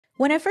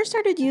When I first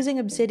started using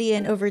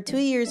Obsidian over 2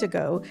 years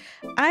ago,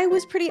 I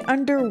was pretty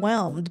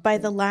underwhelmed by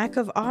the lack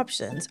of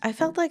options. I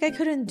felt like I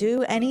couldn't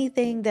do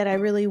anything that I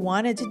really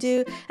wanted to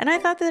do, and I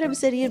thought that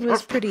Obsidian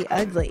was pretty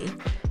ugly.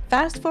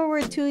 Fast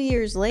forward 2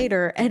 years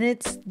later, and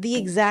it's the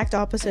exact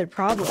opposite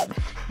problem.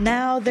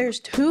 Now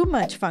there's too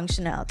much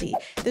functionality.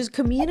 There's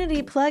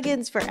community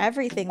plugins for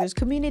everything. There's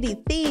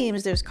community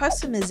themes, there's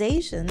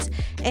customizations,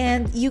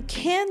 and you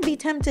can be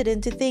tempted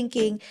into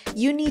thinking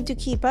you need to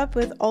keep up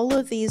with all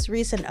of these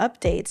recent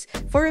updates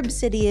for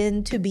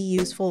Obsidian to be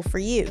useful for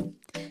you.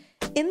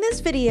 In this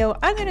video,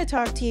 I'm going to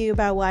talk to you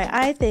about why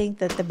I think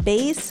that the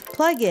base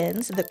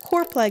plugins, the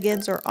core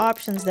plugins or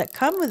options that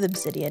come with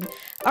Obsidian,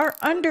 are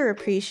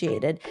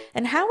underappreciated,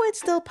 and how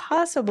it's still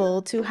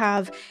possible to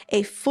have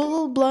a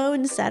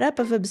full-blown setup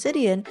of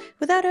Obsidian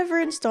without ever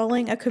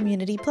installing a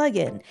community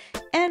plugin.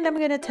 And I'm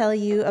going to tell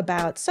you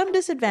about some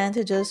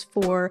disadvantages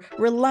for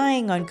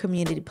relying on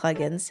community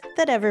plugins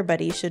that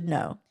everybody should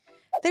know.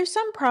 There's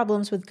some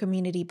problems with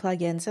community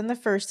plugins, and the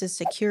first is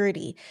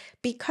security.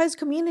 Because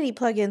community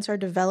plugins are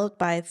developed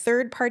by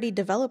third-party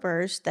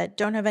developers that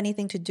don't have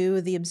anything to do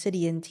with the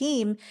Obsidian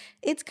team,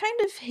 it's kind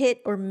of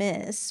hit or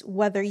miss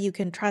whether you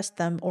can trust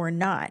them or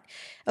not.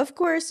 Of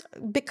course,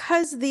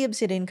 because the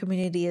Obsidian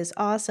community is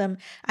awesome,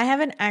 I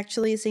haven't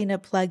actually seen a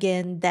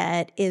plugin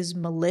that is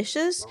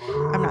malicious.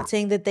 I'm not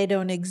saying that they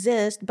don't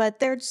exist, but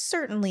they're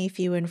certainly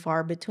few and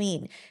far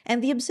between.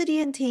 And the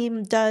Obsidian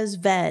team does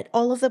vet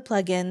all of the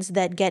plugins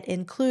that get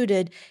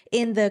included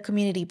in the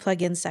community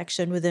plugin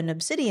section within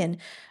Obsidian,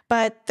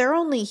 but they're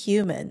only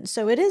human.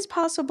 So it is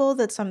possible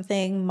that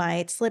something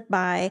might slip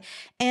by.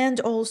 And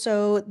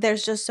also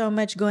there's just so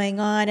much going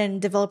on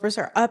and developers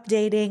are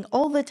updating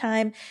all the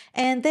time,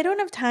 and they don't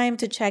have time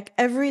to check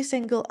every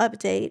single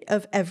update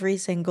of every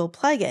single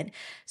plugin.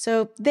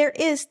 So there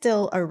is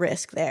still a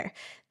risk there.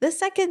 The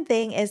second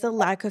thing is the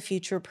lack of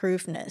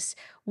future-proofness.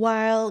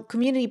 While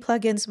community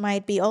plugins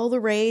might be all the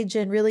rage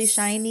and really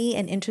shiny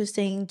and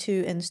interesting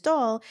to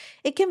install,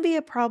 it can be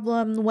a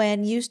problem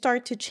when you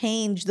start to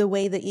change the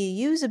way that you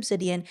use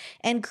Obsidian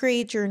and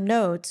create your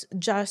notes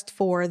just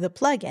for the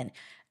plugin.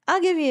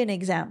 I'll give you an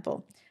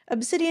example.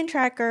 Obsidian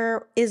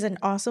Tracker is an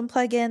awesome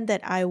plugin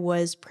that I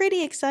was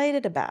pretty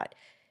excited about.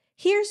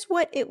 Here's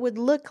what it would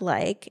look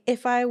like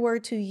if I were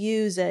to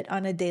use it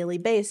on a daily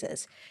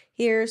basis.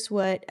 Here's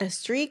what a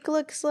streak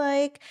looks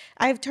like.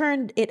 I've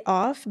turned it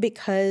off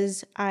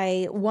because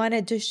I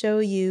wanted to show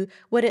you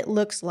what it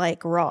looks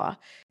like raw.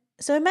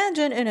 So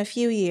imagine in a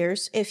few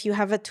years, if you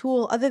have a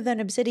tool other than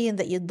Obsidian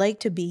that you'd like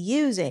to be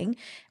using,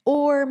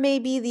 or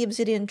maybe the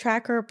Obsidian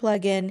Tracker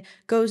plugin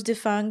goes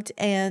defunct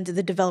and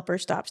the developer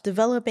stops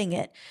developing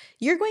it,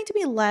 you're going to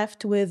be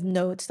left with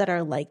notes that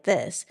are like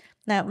this.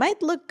 Now, it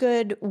might look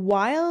good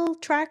while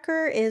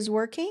Tracker is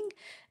working,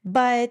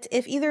 but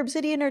if either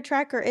Obsidian or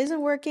Tracker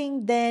isn't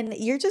working, then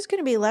you're just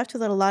going to be left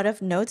with a lot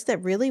of notes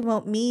that really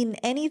won't mean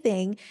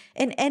anything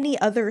in any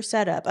other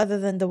setup other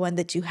than the one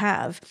that you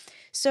have.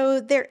 So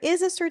there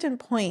is a certain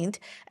point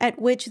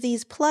at which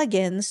these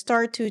plugins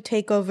start to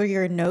take over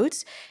your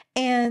notes,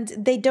 and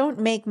they don't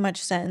make much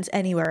sense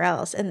anywhere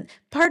else. And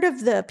part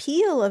of the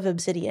appeal of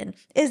Obsidian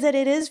is that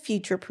it is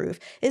future-proof,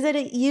 is that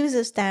it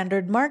uses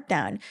standard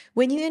markdown.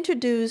 When you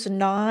introduce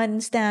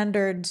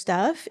non-standard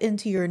stuff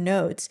into your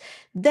notes,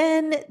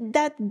 then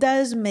that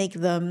does make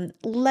them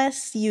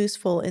less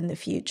useful in the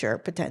future,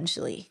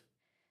 potentially.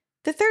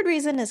 The third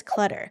reason is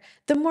clutter.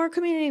 The more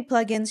community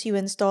plugins you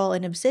install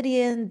in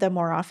Obsidian, the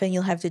more often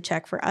you'll have to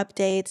check for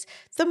updates,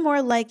 the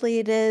more likely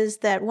it is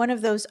that one of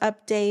those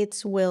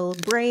updates will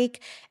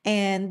break,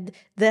 and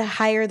the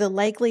higher the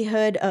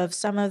likelihood of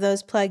some of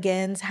those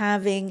plugins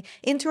having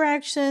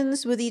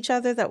interactions with each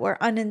other that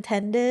were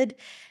unintended.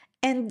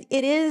 And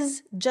it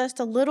is just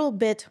a little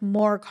bit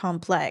more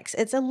complex.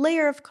 It's a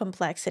layer of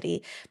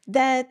complexity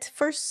that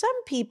for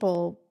some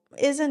people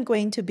isn't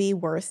going to be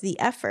worth the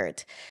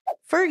effort.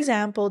 For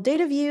example,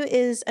 Data View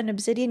is an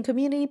Obsidian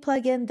community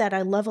plugin that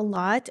I love a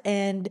lot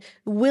and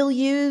will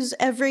use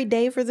every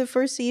day for the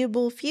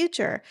foreseeable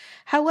future.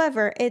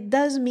 However, it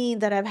does mean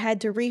that I've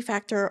had to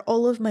refactor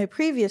all of my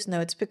previous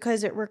notes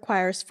because it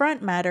requires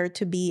front matter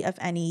to be of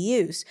any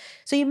use.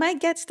 So you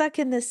might get stuck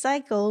in this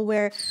cycle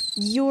where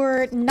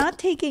you're not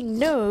taking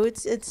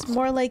notes. It's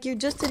more like you're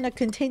just in a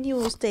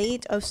continual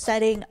state of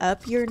setting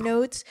up your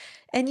notes,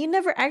 and you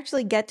never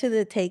actually get to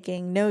the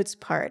taking notes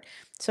part.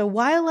 So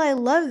while I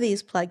love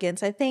these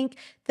plugins, I think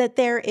that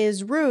there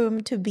is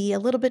room to be a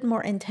little bit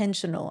more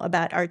intentional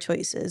about our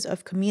choices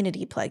of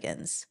community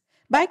plugins.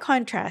 By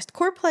contrast,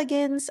 core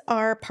plugins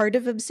are part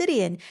of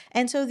Obsidian,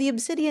 and so the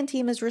Obsidian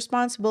team is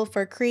responsible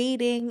for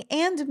creating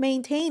and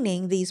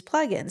maintaining these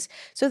plugins.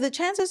 So the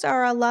chances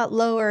are a lot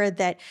lower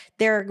that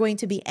there are going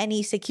to be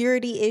any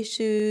security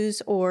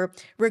issues or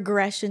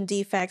regression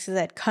defects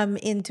that come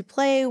into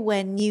play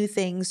when new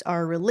things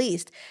are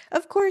released.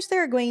 Of course,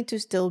 there are going to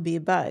still be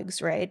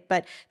bugs, right?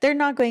 But they're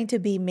not going to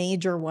be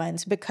major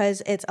ones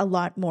because it's a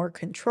lot more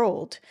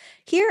controlled.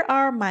 Here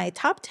are my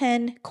top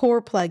 10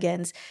 core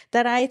plugins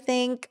that I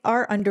think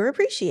are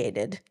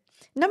underappreciated.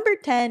 Number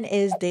 10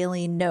 is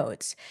daily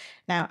notes.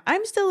 Now,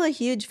 I'm still a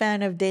huge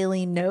fan of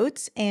daily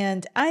notes,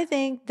 and I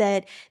think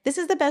that this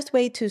is the best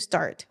way to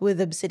start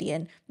with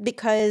Obsidian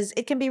because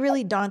it can be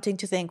really daunting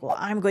to think, well,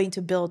 I'm going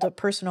to build a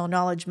personal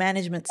knowledge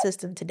management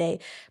system today.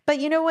 But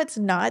you know what's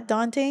not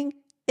daunting?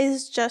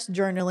 Is just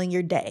journaling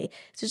your day.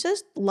 So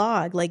just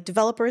log, like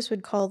developers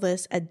would call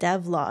this a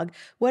dev log.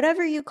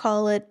 Whatever you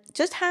call it,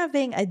 just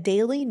having a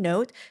daily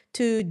note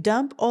to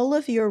dump all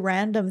of your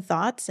random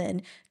thoughts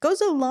in goes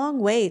a long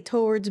way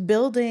towards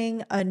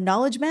building a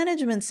knowledge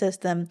management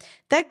system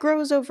that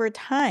grows over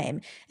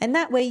time. And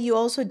that way, you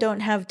also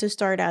don't have to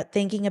start out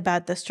thinking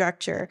about the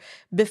structure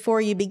before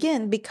you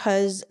begin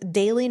because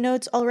daily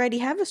notes already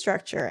have a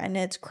structure and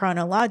it's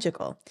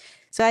chronological.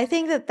 So I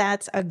think that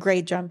that's a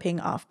great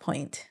jumping off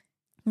point.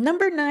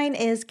 Number 9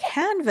 is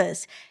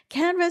Canvas.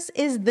 Canvas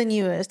is the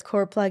newest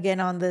core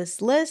plugin on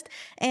this list,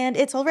 and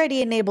it's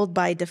already enabled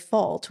by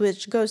default,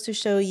 which goes to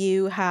show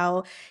you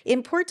how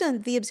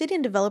important the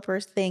Obsidian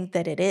developers think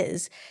that it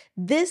is.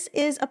 This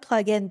is a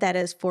plugin that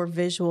is for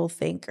visual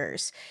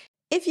thinkers.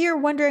 If you're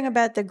wondering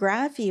about the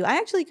graph view, I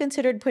actually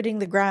considered putting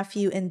the graph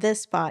view in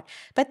this spot,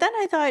 but then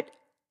I thought,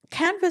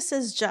 Canvas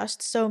is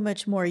just so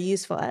much more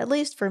useful, at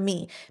least for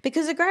me,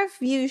 because a graph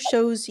view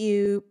shows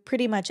you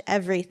pretty much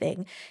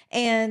everything.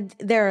 And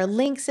there are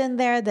links in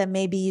there that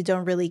maybe you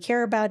don't really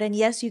care about. And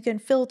yes, you can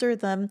filter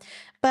them.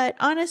 But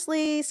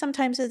honestly,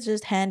 sometimes it's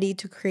just handy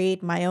to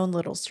create my own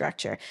little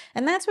structure.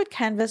 And that's what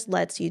Canvas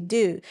lets you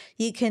do.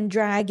 You can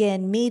drag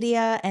in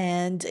media,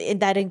 and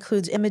that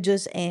includes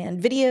images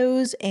and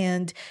videos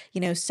and,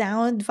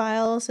 sound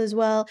files as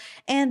well,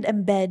 and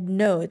embed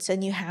notes.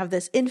 And you have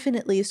this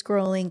infinitely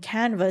scrolling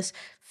canvas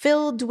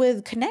filled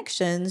with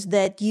connections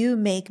that you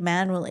make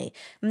manually.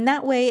 And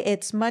that way,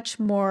 it's much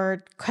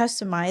more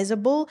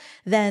customizable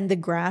than the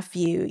graph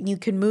view. You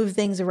can move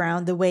things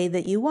around the way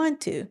that you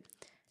want to.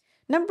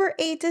 Number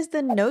 8 is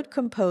the Note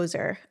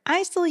Composer.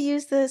 I still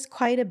use this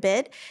quite a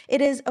bit.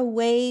 It is a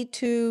way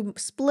to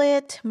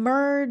split,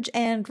 merge,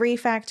 and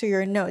refactor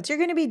your notes. You're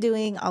going to be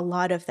doing a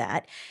lot of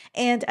that.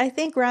 And I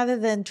think rather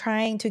than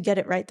trying to get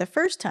it right the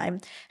first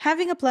time,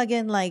 having a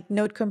plugin like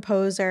Note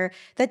Composer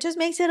that just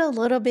makes it a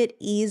little bit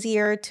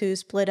easier to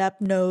split up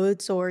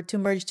notes or to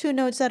merge two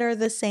notes that are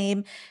the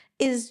same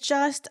is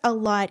just a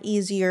lot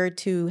easier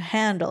to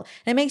handle.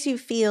 And it makes you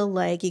feel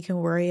like you can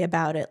worry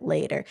about it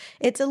later.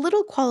 It's a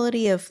little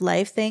quality of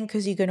life thing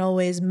because you can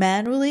always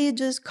manually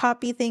just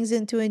copy things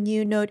into a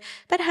new note,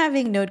 but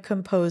having Note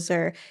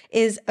Composer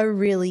is a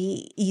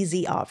really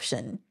easy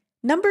option.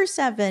 Number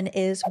 7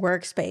 is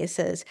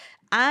Workspaces.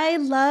 I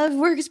love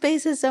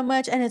Workspaces so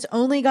much, and it's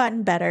only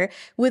gotten better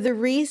with the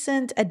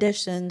recent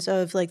additions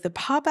of like the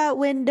pop-out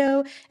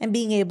window and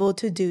being able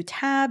to do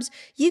tabs.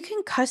 You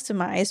can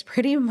customize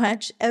pretty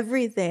much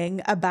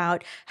everything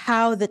about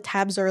how the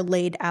tabs are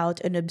laid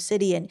out in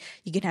Obsidian.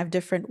 You can have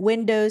different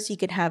windows, you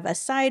can have a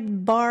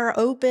sidebar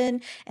open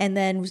and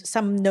then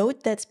some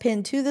note that's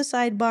pinned to the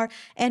sidebar.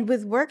 And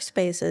with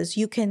Workspaces,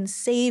 you can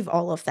save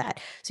all of that.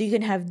 So you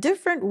can have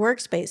different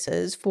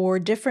workspaces for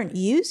different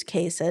use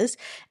cases,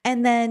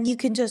 and then you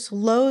can just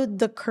load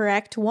the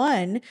correct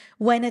one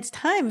when it's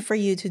time for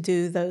you to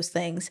do those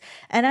things.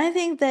 And I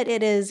think that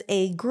it is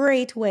a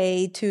great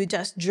way to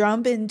just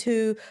jump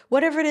into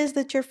whatever it is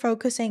that you're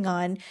focusing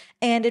on.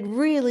 And it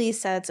really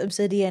sets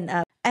Obsidian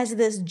up as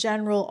this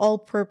general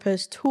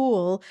all-purpose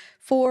tool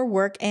for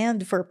work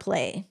and for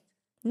play.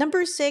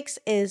 Number 6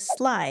 is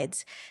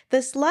Slides.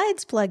 The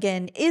Slides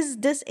plugin is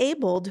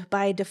disabled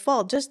by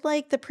default, just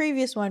like the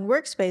previous one,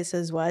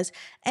 Workspaces, was,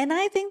 and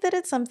I think that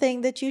it's something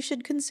that you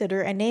should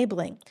consider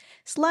enabling.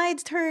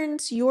 Slides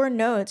turns your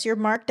notes, your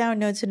markdown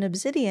notes in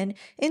Obsidian,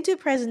 into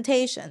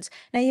presentations.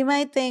 Now you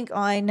might think, oh,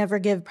 I never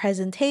give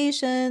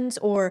presentations,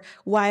 or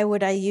why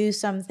would I use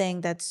something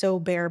that's so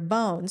bare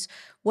bones?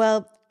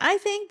 Well, I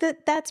think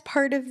that that's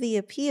part of the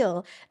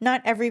appeal.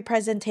 Not every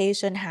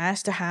presentation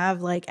has to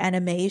have like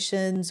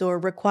animations or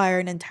require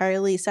an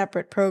entirely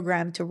separate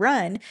program to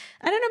run.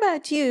 I don't know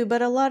about you,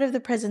 but a lot of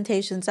the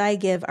presentations I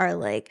give are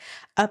like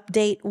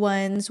update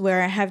ones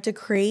where I have to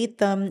create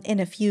them in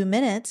a few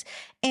minutes,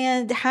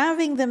 and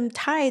having them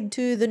tied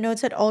to the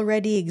notes that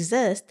already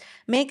exist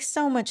makes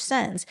so much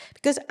sense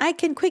because I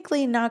can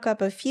quickly knock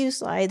up a few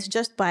slides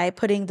just by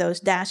putting those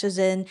dashes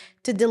in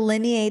to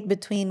delineate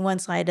between one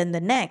slide and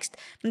the next.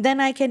 And then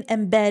I can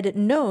embed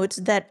notes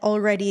that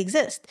already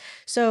exist.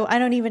 So I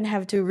don't even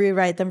have to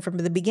rewrite them from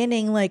the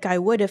beginning like I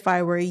would if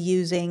I were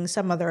using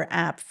some other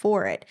app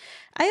for it.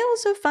 I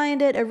also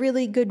find it a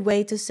really good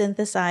way to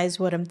synthesize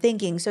what I'm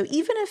thinking. So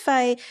even if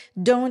I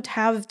don't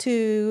have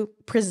to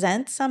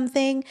present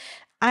something,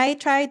 I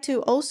try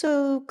to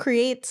also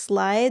create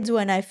slides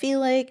when I feel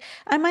like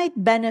I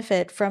might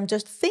benefit from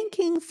just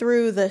thinking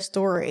through the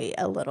story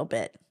a little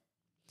bit.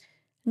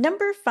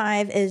 Number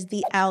 5 is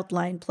the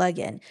outline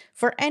plugin.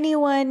 For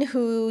anyone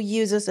who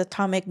uses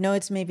Atomic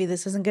Notes, maybe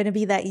this isn't going to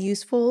be that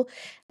useful.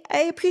 I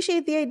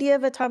appreciate the idea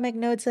of atomic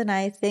notes and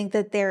I think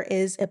that there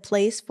is a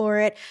place for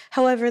it.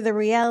 However, the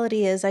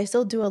reality is I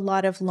still do a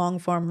lot of long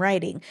form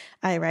writing.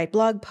 I write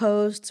blog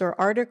posts or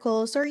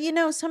articles, or,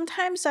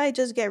 sometimes I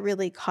just get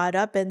really caught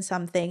up in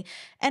something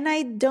and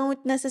I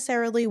don't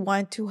necessarily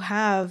want to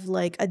have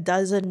like a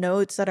dozen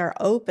notes that are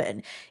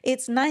open.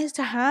 It's nice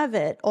to have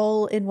it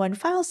all in one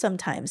file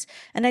sometimes,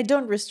 and I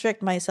don't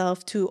restrict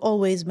myself to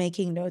always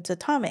making notes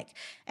atomic.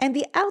 And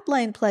the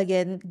outline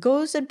plugin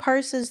goes and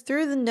parses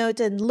through the note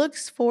and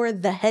looks for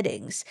the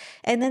headings,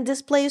 and then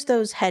displays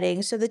those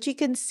headings so that you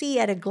can see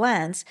at a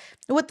glance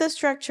what the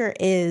structure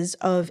is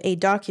of a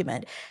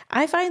document.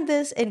 I find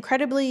this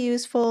incredibly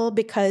useful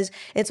because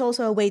it's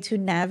also a way to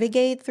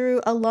navigate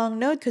through a long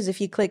note, because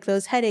if you click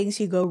those headings,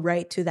 you go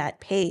right to that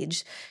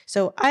page.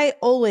 So I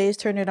always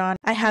turn it on.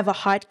 I have a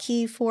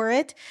hotkey for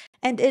it,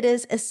 and it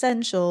is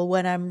essential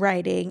when I'm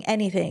writing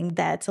anything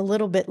that's a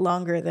little bit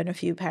longer than a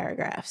few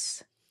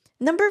paragraphs.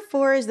 Number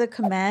 4 is the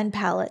command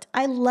palette.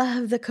 I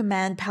love the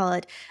command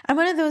palette. I'm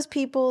one of those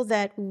people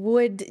that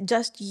would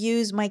just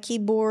use my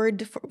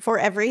keyboard for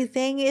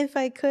everything if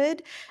I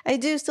could. I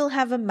do still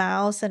have a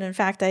mouse, and in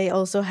fact, I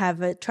also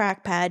have a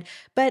trackpad,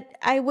 but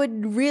I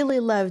would really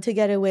love to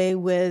get away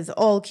with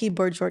all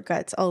keyboard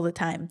shortcuts all the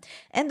time.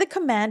 And the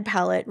command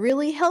palette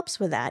really helps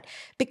with that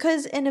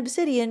because in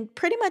Obsidian,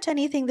 pretty much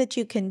anything that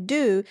you can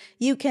do,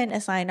 you can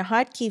assign a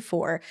hotkey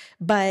for,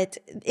 but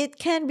it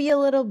can be a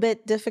little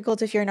bit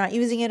difficult if you're not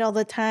using it all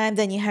the time.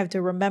 Then you have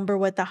to remember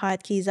what the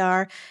hotkeys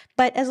are.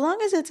 But as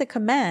long as it's a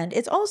command,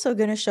 it's also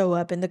going to show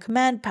up in the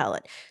command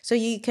palette. So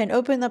you can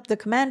open up the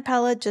command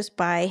palette just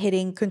by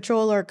hitting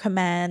Control or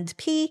Command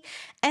P,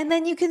 and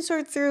then you can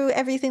sort through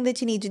everything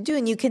that you need to do,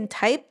 and you can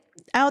type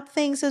out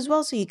things as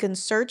well, so you can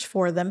search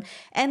for them,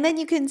 and then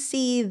you can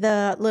see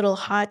the little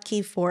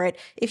hotkey for it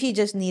if you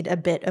just need a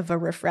bit of a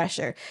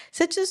refresher.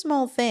 Such a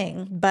small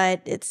thing,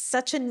 but it's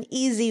such an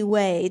easy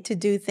way to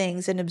do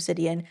things in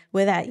Obsidian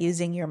without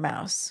using your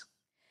mouse.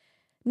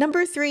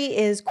 Number 3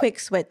 is Quick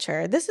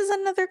Switcher. This is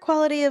another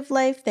quality of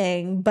life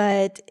thing,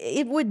 but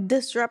it would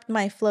disrupt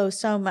my flow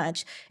so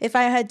much if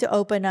I had to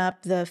open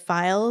up the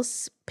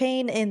files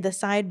pane in the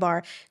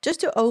sidebar just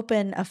to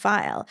open a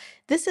file.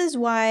 This is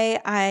why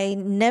I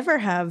never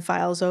have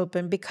files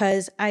open,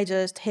 because I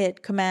just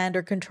hit Command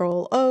or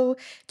Control O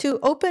to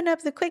open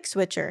up the Quick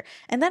Switcher,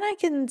 and then I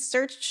can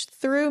search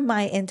through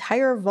my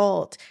entire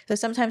vault. So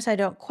sometimes I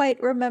don't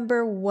quite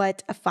remember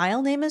what a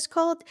file name is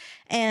called,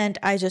 and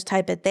I just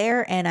type it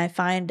there and I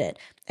find it.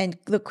 And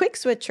the Quick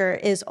Switcher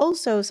is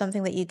also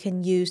something that you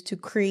can use to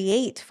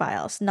create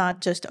files,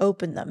 not just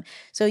open them.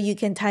 So you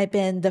can type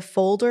in the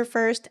folder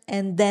first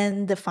and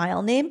then the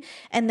file name,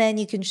 and then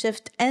you can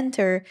Shift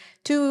Enter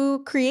to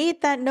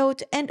create that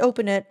note and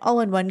open it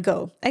all in one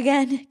go.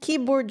 Again,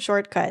 keyboard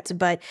shortcuts,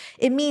 but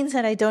it means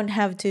that I don't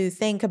have to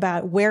think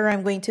about where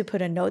I'm going to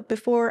put a note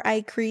before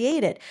I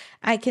create it.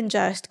 I can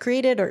just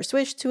create it or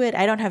switch to it.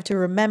 I don't have to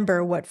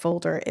remember what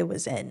folder it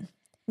was in.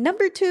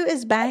 Number 2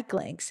 is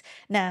backlinks.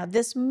 Now,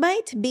 this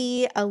might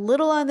be a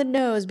little on the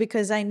nose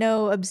because I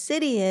know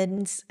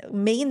Obsidian's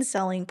main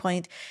selling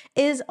point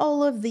is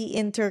all of the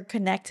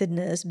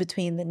interconnectedness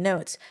between the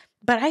notes,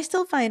 but I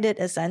still find it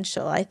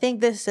essential. I think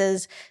this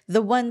is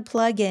the one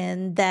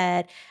plugin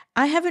that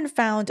I haven't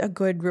found a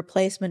good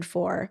replacement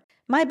for.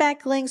 My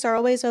backlinks are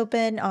always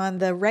open on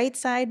the right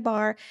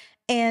sidebar,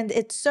 and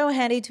it's so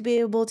handy to be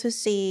able to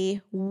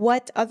see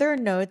what other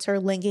notes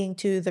are linking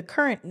to the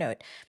current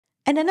note.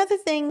 And another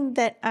thing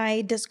that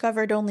I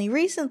discovered only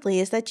recently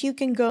is that you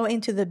can go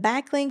into the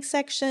backlink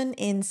section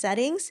in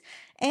settings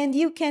and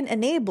you can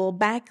enable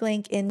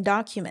backlink in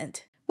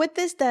document. What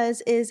this does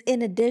is,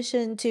 in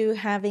addition to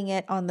having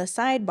it on the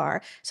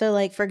sidebar, so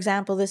like for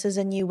example, this is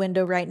a new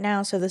window right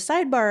now, so the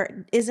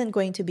sidebar isn't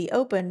going to be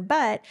open,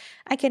 but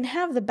I can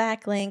have the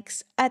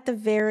backlinks at the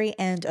very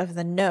end of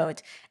the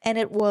note, and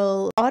it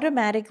will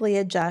automatically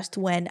adjust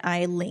when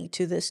I link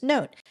to this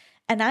note.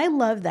 And I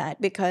love that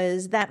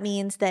because that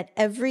means that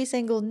every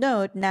single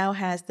note now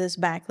has this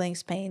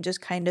backlinks pane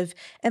just kind of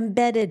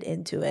embedded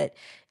into it.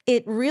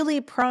 It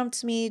really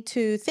prompts me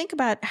to think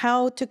about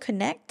how to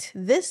connect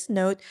this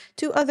note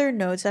to other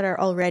notes that are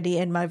already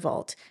in my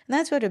vault. And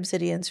that's what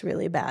Obsidian's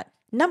really about.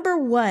 Number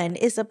 1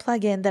 is a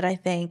plugin that I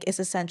think is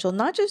essential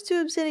not just to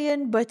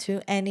Obsidian, but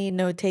to any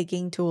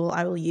note-taking tool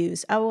I will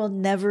use. I will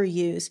never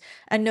use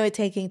a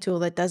note-taking tool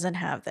that doesn't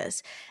have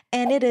this,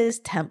 and it is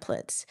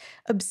templates.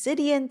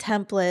 Obsidian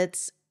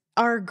templates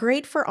are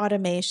great for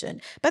automation,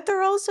 but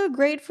they're also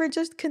great for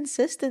just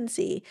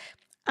consistency.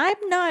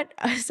 I'm not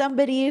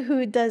somebody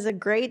who does a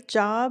great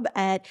job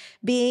at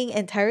being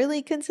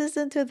entirely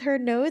consistent with her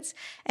notes,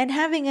 and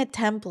having a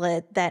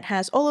template that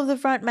has all of the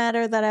front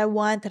matter that I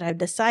want, that I've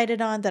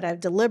decided on, that I've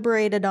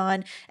deliberated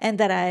on, and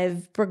that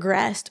I've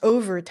progressed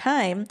over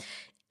time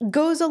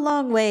goes a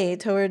long way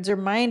towards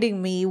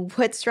reminding me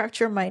what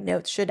structure my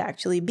notes should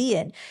actually be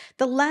in.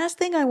 The last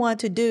thing I want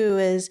to do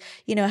is,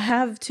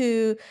 have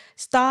to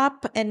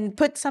stop and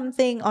put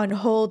something on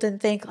hold and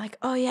think like,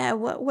 oh yeah,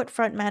 what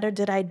front matter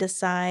did I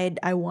decide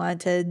I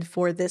wanted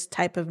for this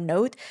type of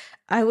note?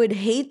 I would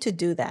hate to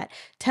do that.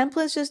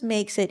 Templates just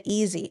makes it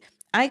easy.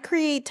 I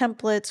create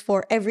templates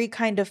for every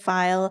kind of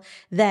file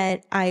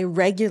that I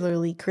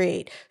regularly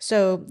create.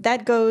 So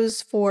that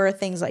goes for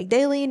things like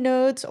daily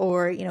notes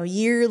or,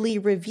 yearly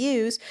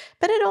reviews,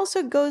 but it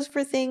also goes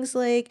for things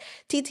like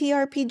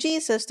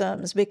TTRPG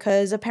systems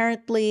because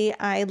apparently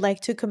I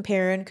like to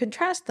compare and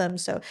contrast them.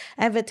 So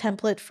I have a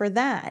template for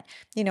that.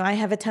 I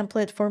have a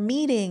template for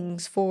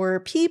meetings,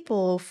 for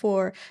people,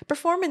 for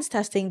performance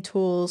testing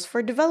tools,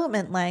 for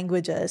development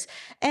languages.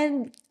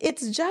 And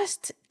it's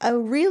just a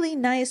really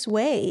nice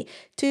way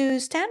to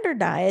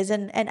standardize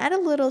and add a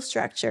little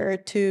structure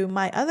to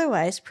my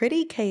otherwise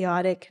pretty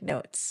chaotic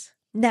notes.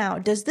 Now,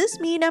 does this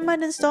mean I'm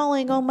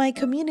uninstalling all my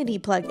community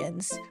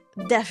plugins?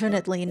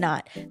 Definitely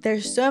not.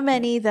 There's so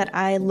many that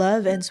I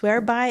love and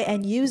swear by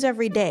and use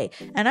every day,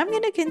 and I'm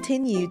going to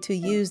continue to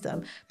use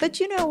them. But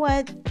you know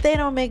what? They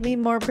don't make me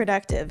more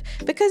productive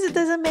because it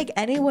doesn't make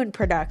anyone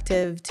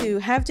productive to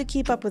have to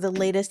keep up with the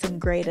latest and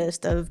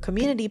greatest of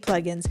community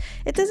plugins.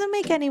 It doesn't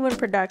make anyone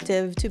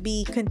productive to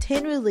be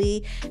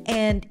continually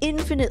and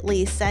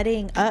infinitely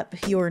setting up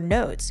your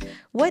notes.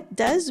 What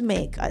does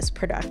make us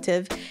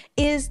productive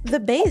is the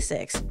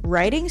basics: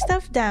 writing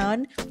stuff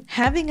down,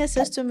 having a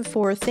system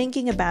for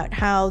thinking about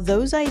how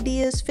those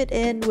ideas fit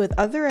in with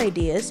other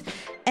ideas,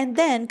 and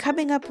then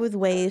coming up with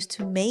ways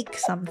to make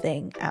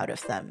something out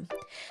of them.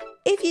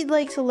 If you'd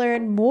like to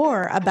learn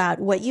more about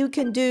what you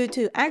can do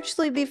to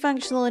actually be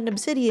functional in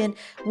Obsidian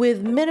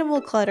with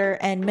minimal clutter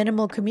and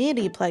minimal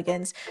community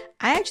plugins,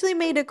 I actually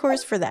made a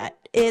course for that.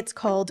 It's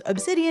called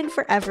Obsidian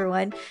for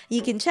Everyone.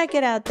 You can check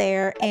it out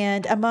there,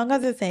 and among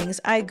other things,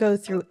 I go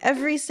through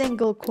every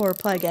single core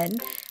plugin,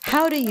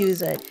 how to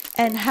use it,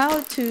 and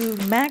how to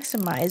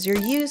maximize your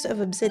use of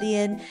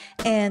Obsidian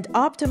and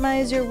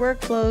optimize your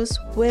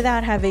workflows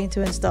without having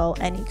to install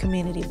any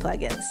community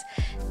plugins.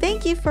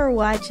 Thank you for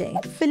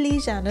watching.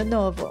 Feliz Ano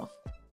Novo!